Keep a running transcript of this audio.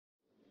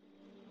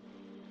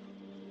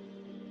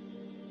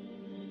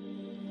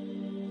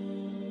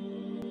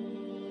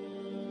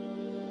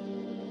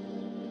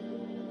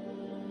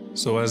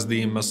So as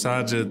the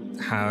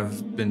masajid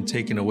have been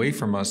taken away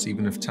from us,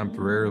 even if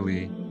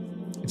temporarily,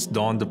 it's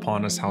dawned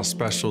upon us how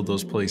special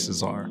those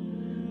places are.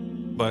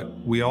 But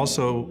we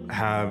also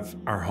have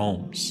our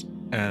homes.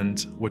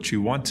 And what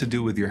you want to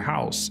do with your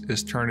house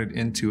is turn it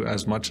into,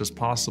 as much as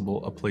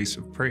possible, a place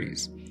of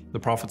praise. The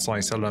Prophet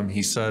ﷺ,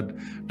 he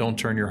said, don't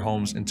turn your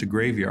homes into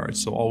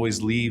graveyards. So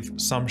always leave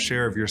some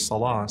share of your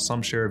salah,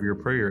 some share of your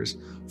prayers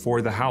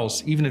for the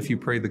house, even if you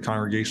pray the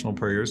congregational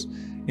prayers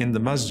in the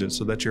masjid,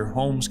 so that your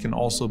homes can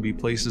also be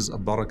places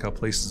of barakah,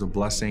 places of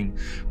blessing,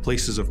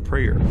 places of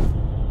prayer.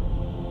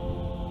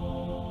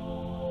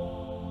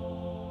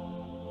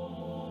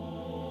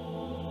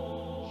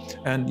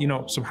 And you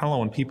know, subhanAllah,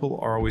 when people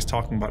are always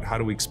talking about how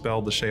do we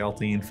expel the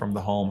shayateen from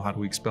the home, how do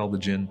we expel the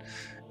jinn?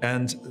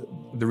 And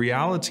the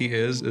reality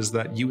is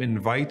that you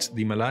invite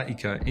the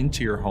malaika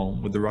into your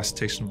home with the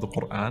recitation of the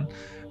Quran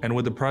and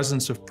with the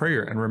presence of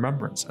prayer and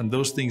remembrance. And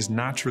those things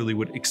naturally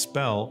would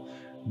expel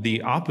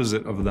the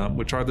opposite of them,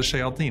 which are the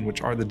shayateen,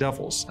 which are the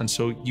devils. And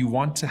so you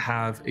want to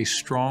have a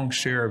strong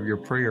share of your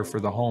prayer for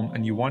the home,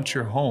 and you want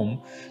your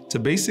home to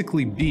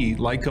basically be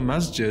like a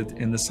masjid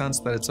in the sense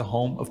that it's a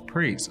home of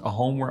praise, a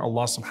home where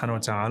Allah subhanahu wa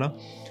ta'ala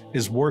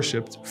is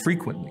worshipped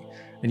frequently.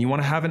 And you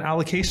want to have an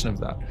allocation of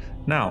that.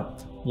 Now,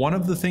 one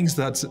of the things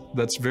that's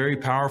very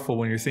powerful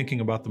when you're thinking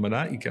about the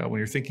malaika, when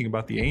you're thinking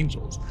about the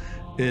angels,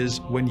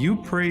 is when you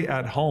pray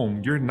at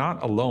home, you're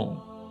not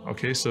alone.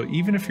 Okay, so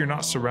even if you're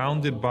not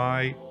surrounded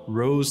by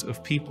rows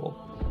of people,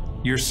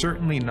 you're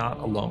certainly not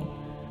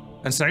alone.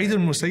 And Sa'id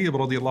al-Musayyib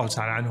radiallahu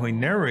ta'ala anhu, he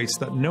narrates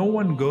that no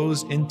one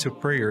goes into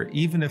prayer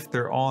even if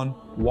they're on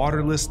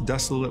waterless,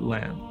 desolate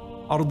land,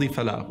 ardi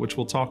falah, which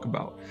we'll talk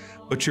about.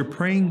 But you're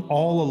praying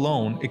all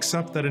alone,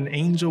 except that an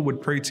angel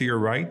would pray to your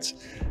right,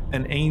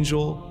 an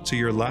angel to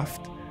your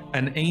left,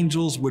 and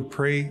angels would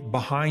pray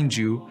behind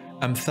you.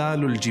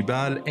 Amthalul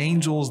jibal,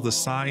 angels the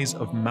size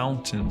of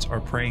mountains are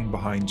praying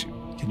behind you.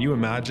 Can you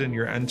imagine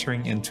you're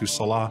entering into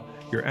salah,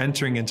 you're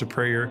entering into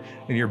prayer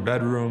in your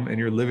bedroom, in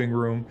your living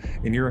room,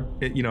 in your,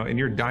 in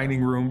your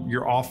dining room,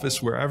 your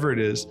office, wherever it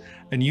is,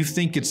 and you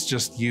think it's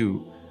just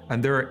you.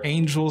 And there are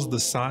angels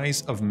the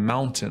size of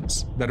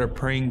mountains that are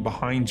praying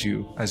behind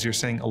you as you're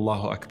saying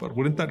Allahu Akbar.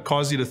 Wouldn't that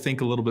cause you to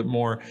think a little bit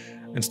more,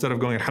 instead of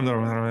going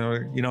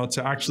alhamdulillah,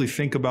 to actually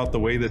think about the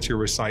way that you're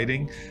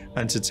reciting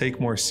and to take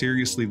more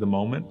seriously the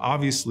moment?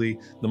 Obviously,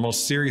 the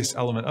most serious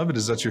element of it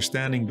is that you're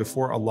standing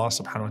before Allah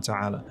subhanahu wa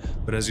ta'ala.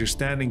 But as you're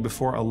standing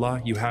before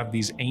Allah, you have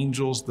these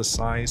angels the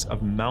size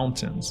of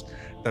mountains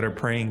that are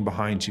praying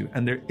behind you.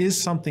 And there is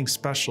something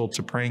special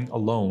to praying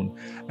alone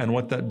and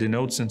what that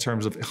denotes in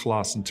terms of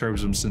ikhlas, in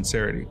terms of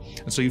sincerity.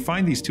 And so you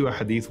find these two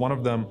hadith, one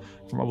of them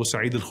from Abu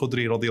Sa'id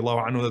al-Khudri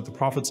radiallahu anhu, that the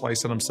Prophet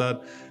ﷺ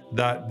said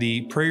that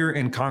the prayer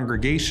in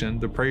congregation,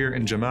 the prayer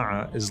in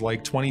jama'ah, is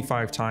like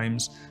 25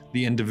 times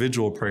the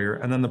individual prayer.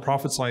 And then the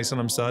Prophet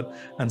ﷺ said,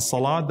 and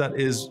salat that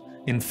is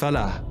in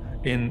falah,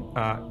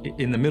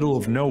 in the middle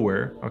of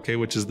nowhere, okay,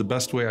 which is the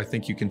best way I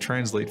think you can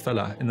translate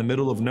falah, in the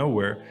middle of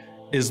nowhere,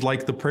 is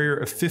like the prayer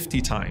of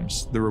 50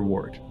 times the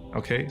reward.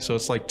 Okay, so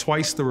it's like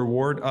twice the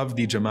reward of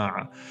the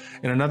jama'ah.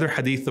 In another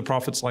hadith, the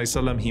Prophet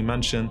ﷺ, he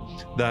mentioned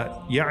that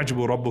يَعْجِبُ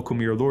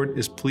رَبُّكُمْ, your Lord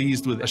is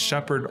pleased with a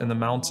shepherd in the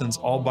mountains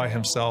all by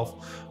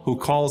himself, who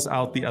calls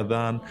out the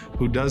adhan,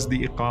 who does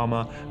the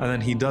iqamah, and then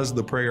he does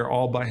the prayer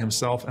all by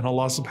himself. And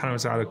Allah subhanahu wa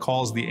ta'ala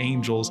calls the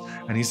angels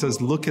and he says,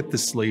 look at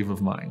this slave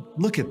of mine.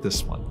 Look at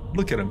this one.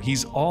 Look at him.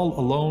 He's all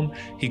alone.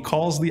 He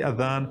calls the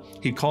adhan,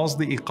 he calls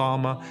the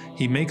iqamah,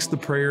 he makes the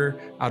prayer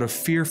out of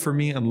fear for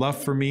me and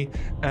love for me.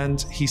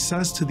 And he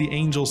says to the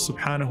angels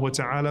subhanahu wa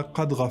ta'ala,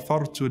 قَدْ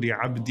غَفَرْتُ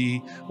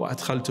لِعَبْدِي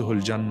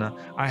وَأَدْخَلْتُهُ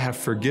الْجَنَّةِ, I have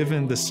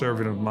forgiven this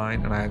servant of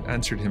mine and I have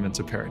entered him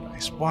into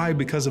paradise. Why?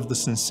 Because of the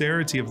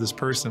sincerity of this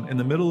person in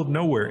the middle of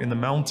nowhere in the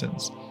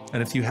mountains.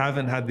 And if you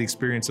haven't had the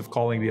experience of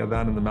calling the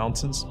adhan in the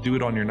mountains, do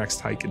it on your next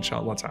hike,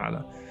 inshallah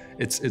ta'ala.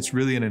 It's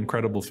really an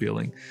incredible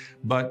feeling.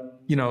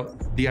 But you know,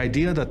 the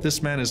idea that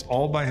this man is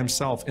all by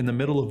himself in the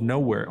middle of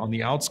nowhere on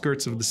the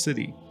outskirts of the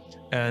city,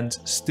 and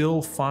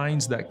still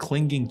finds that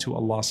clinging to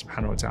Allah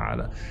subhanahu wa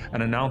ta'ala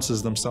and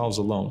announces themselves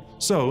alone.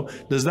 So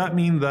does that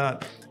mean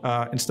that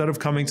instead of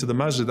coming to the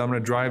masjid, I'm going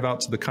to drive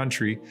out to the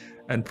country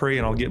and pray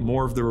and I'll get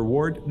more of the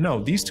reward?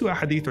 No, these two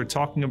ahadith are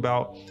talking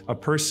about a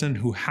person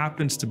who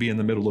happens to be in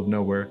the middle of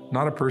nowhere,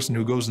 not a person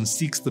who goes and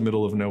seeks the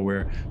middle of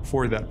nowhere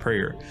for that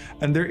prayer.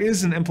 And there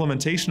is an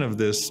implementation of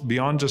this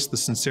beyond just the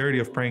sincerity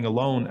of praying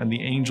alone and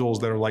the angels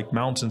that are like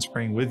mountains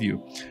praying with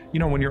you. You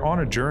know, when you're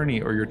on a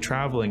journey or you're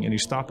traveling and you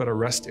stop at a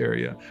rest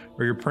area,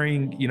 or you're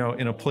praying, you know,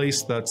 in a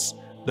place that's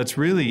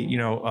really, you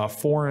know,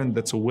 foreign,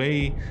 that's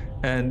away,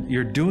 and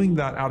you're doing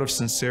that out of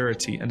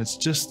sincerity, and it's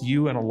just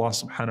you and Allah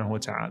subhanahu wa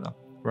ta'ala,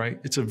 right?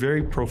 It's a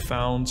very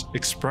profound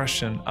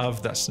expression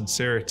of that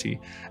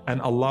sincerity,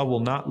 and Allah will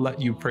not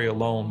let you pray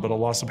alone, but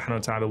Allah subhanahu wa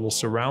ta'ala will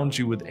surround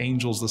you with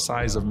angels the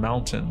size of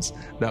mountains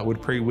that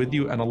would pray with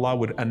you, and Allah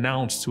would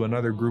announce to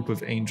another group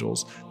of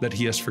angels that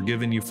He has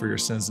forgiven you for your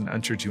sins and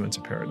entered you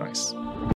into paradise.